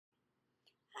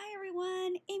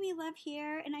Amy Love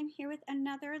here, and I'm here with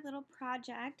another little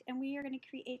project, and we are going to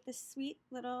create this sweet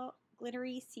little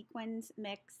glittery sequins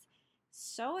mix.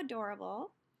 So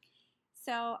adorable.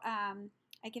 So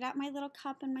I get out my little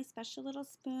cup and my special little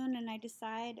spoon, and I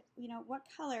decide, what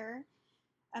color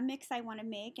a mix I want to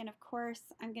make. And of course,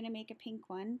 I'm going to make a pink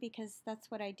one because that's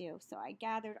what I do. So I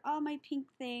gathered all my pink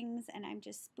things, and I'm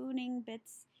just spooning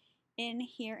bits in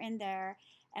here and there.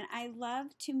 And I love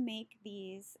to make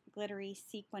these glittery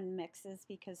sequin mixes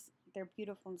because they're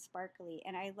beautiful and sparkly.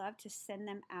 And I love to send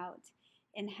them out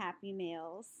in Happy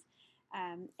Mails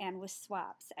and with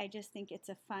swaps. I just think it's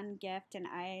a fun gift, and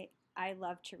I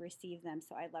love to receive them,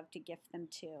 so I love to gift them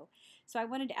too. So I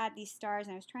wanted to add these stars,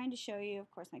 and I was trying to show you.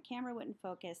 Of course, my camera wouldn't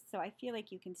focus, so I feel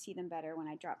like you can see them better when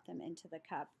I drop them into the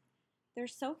cup. They're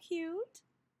so cute.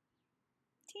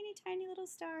 Teeny tiny little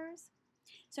stars.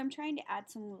 So I'm trying to add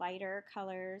some lighter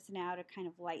colors now to kind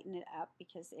of lighten it up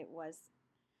because it was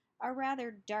a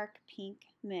rather dark pink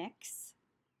mix.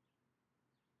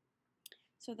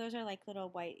 So those are like little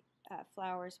white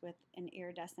flowers with an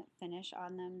iridescent finish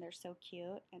on them. They're so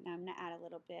cute. And now I'm going to add a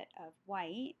little bit of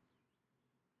white.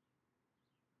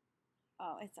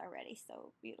 Oh, it's already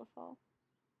so beautiful.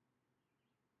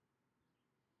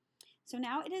 So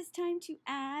now it is time to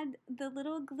add the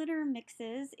little glitter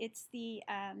mixes. It's the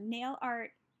nail art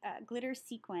glitter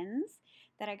sequins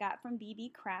that I got from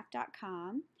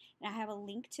BeebeeCraft.com, and I have a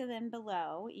link to them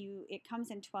below. It comes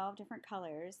in 12 different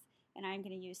colors, and I'm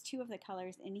going to use 2 of the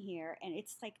colors in here, and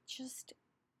it's like just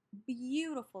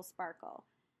beautiful sparkle.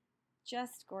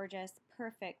 Just gorgeous,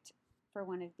 perfect for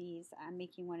one of these,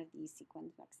 making one of these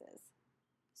sequin mixes.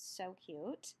 So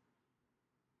cute.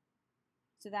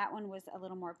 So that one was a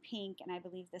little more pink, and I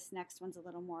believe this next one's a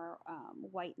little more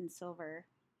white and silver.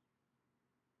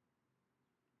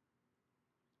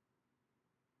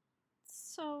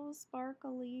 So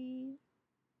sparkly.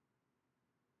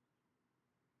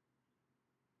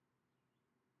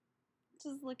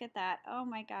 Just look at that. Oh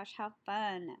my gosh, how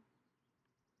fun.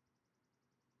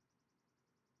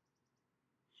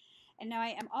 And now I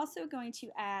am also going to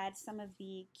add some of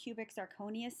the cubic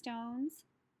zirconia stones.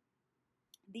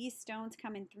 These stones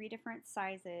come in 3 different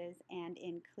sizes and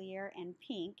in clear and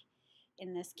pink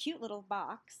in this cute little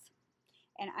box.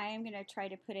 And I am going to try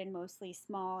to put in mostly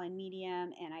small and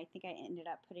medium, and I think I ended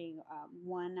up putting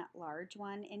one large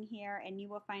one in here, and you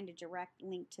will find a direct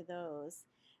link to those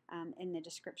in the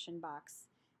description box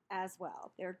as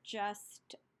well. They're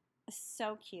just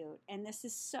so cute, and this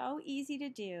is so easy to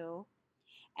do.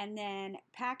 And then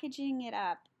packaging it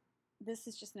up, this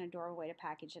is just an adorable way to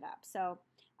package it up. So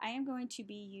I am going to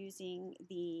be using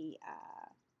the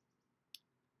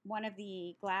one of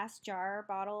the glass jar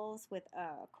bottles with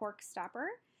a cork stopper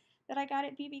that I got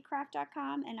at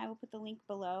BeebeeCraft.com, and I will put the link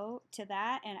below to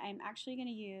that. And I'm actually going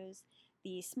to use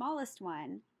the smallest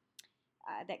one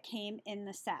that came in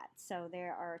the set. So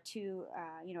there are 2,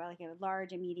 like a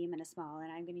large, a medium, and a small.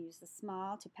 And I'm going to use the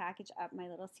small to package up my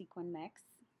little sequin mix,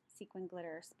 sequin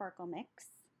glitter sparkle mix.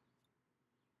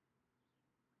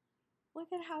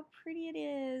 Look at how pretty it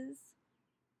is.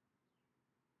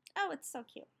 Oh, it's so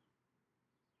cute.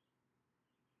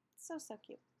 So, so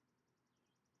cute.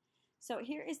 So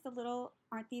here is the little,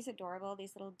 aren't these adorable,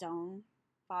 these little dome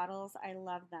bottles? I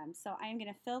love them. So I'm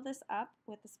going to fill this up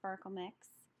with the sparkle mix,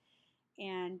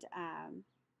 and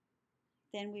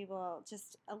then we will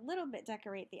just a little bit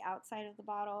decorate the outside of the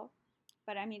bottle.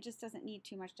 But I mean, it just doesn't need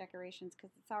too much decorations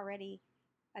because it's already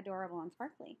adorable and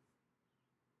sparkly.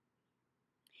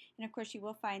 And of course, you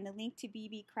will find the link to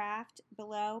BeebeeCraft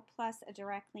below, plus a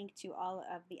direct link to all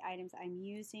of the items I'm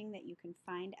using that you can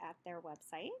find at their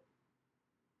website.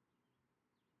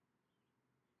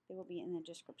 They will be in the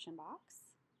description box.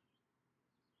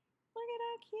 Look at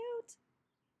how cute.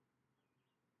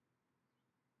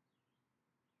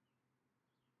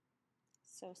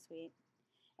 So sweet.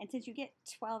 And since you get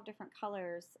 12 different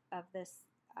colors of this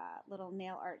little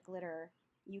nail art glitter,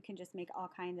 you can just make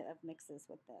all kinds of mixes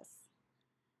with this.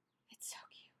 It's so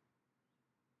cute.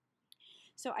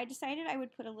 So I decided I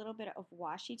would put a little bit of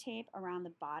washi tape around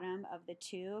the bottom of the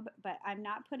tube, but I'm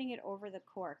not putting it over the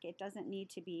cork. It doesn't need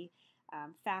to be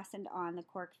fastened on. The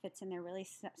cork fits in there really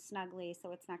snugly,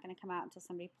 so it's not going to come out until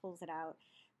somebody pulls it out.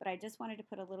 But I just wanted to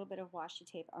put a little bit of washi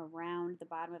tape around the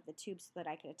bottom of the tube so that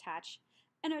I could attach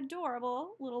an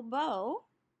adorable little bow.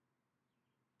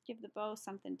 Give the bow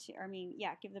something to,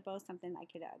 give the bow something I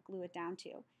could glue it down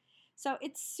to. So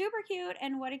it's super cute,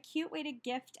 and what a cute way to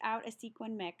gift out a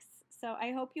sequin mix. So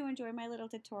I hope you enjoy my little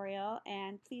tutorial,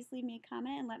 and please leave me a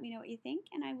comment and let me know what you think,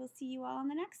 and I will see you all on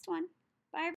the next one. Bye.